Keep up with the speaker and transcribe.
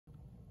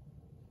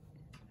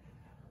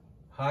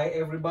Hi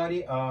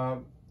everybody,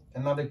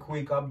 another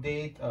quick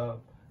update.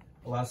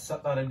 Last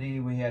Saturday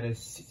we had a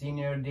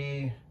senior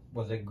day.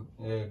 Was a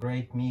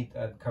great meet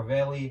at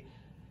Cavelli.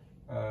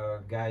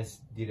 Guys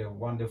did a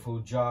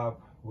wonderful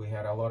job. We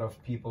had a lot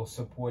of people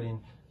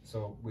supporting,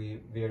 so we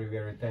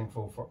very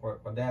thankful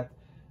for that.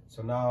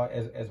 So now,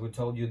 as we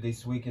told you,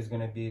 this week is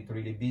going to be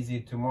really busy.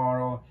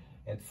 Tomorrow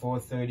at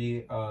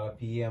 4:30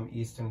 p.m.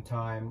 Eastern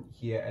time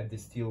here at the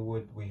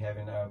Steelwood, we're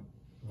having a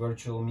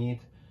virtual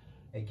meet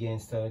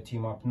against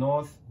Team Up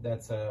North.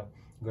 That's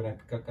going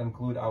to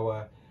conclude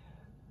our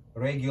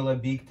regular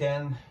Big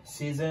Ten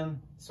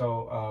season.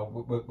 So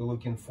we're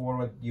looking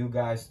forward you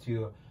guys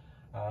to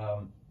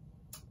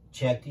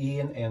check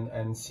in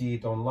and see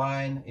it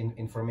online.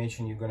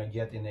 Information you're going to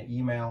get in the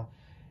email.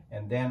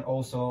 And then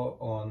also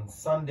on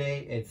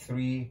Sunday at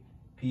 3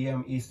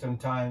 p.m. Eastern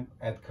time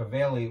at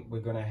Cavelli,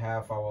 we're going to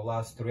have our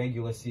last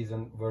regular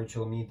season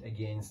virtual meet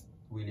against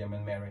William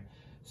and Mary.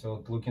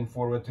 So looking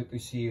forward to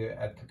see you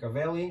at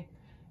Cavelli.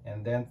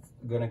 And then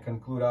gonna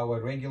conclude our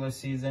regular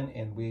season,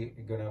 and we're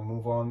gonna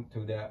move on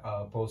to the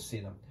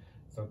postseason.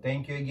 So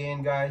thank you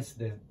again, guys.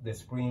 The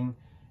spring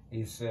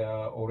is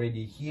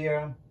already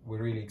here.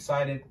 We're really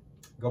excited.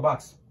 Go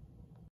Bucks!